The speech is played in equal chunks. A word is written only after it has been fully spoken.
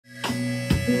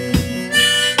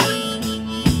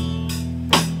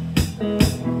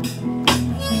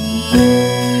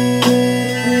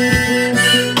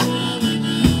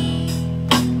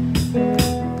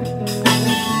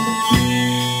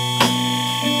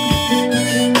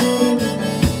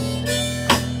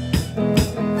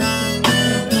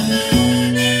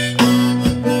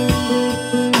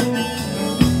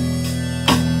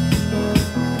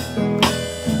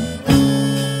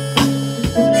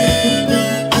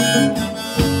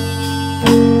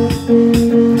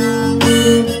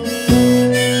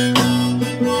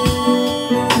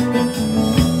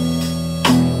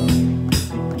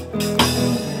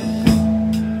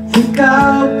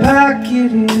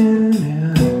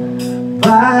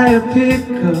a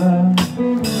pickup,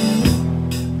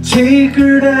 take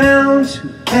her down to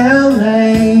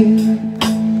LA,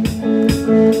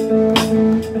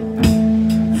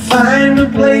 find a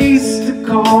place to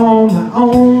call my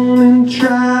own and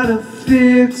try to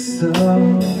fix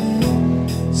up,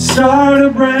 start a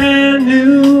brand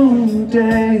new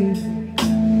day.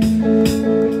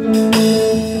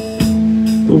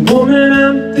 The woman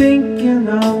I'm thinking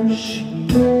of, she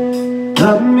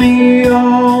loved me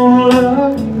all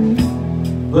up,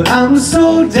 but I'm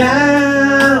so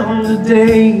down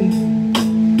today.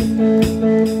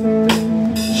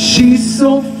 She's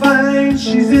so fine,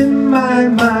 she's in my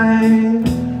mind,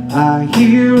 I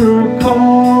hear her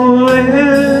calling.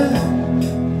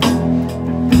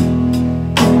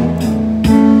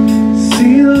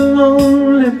 See the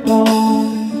lonely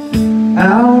boy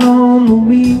out on the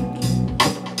week,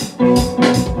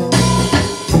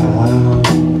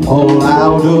 I'm all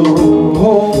out of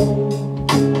hope.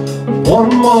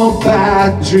 One more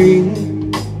bad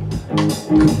dream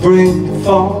could bring the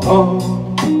fall.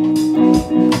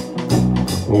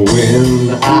 When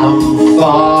I'm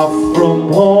far from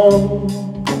home,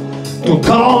 don't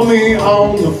call me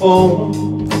on the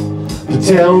phone to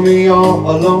tell me you're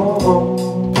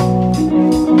alone.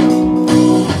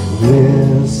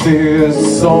 This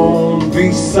is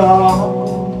zombie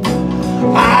song,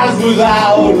 eyes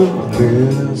without a.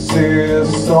 This is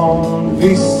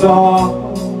zombie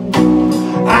song,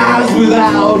 eyes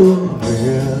without a.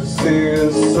 This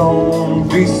is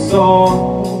zombie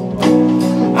song,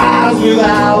 eyes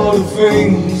without a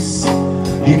face.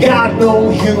 You got no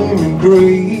human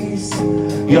grace,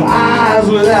 your eyes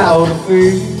without a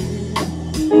face.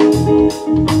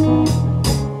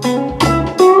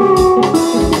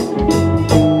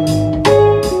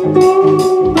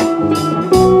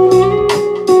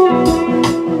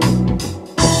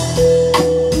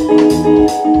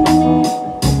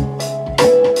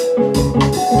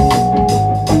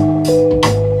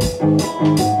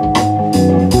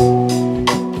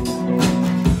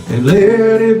 And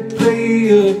let it play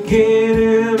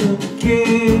again and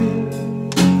again.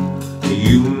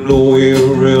 You know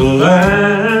every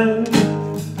line.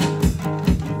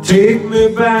 Take me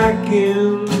back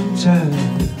in time.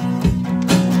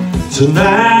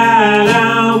 Tonight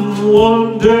I'm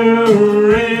wondering,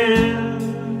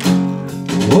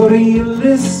 what are you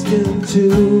listening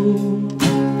to?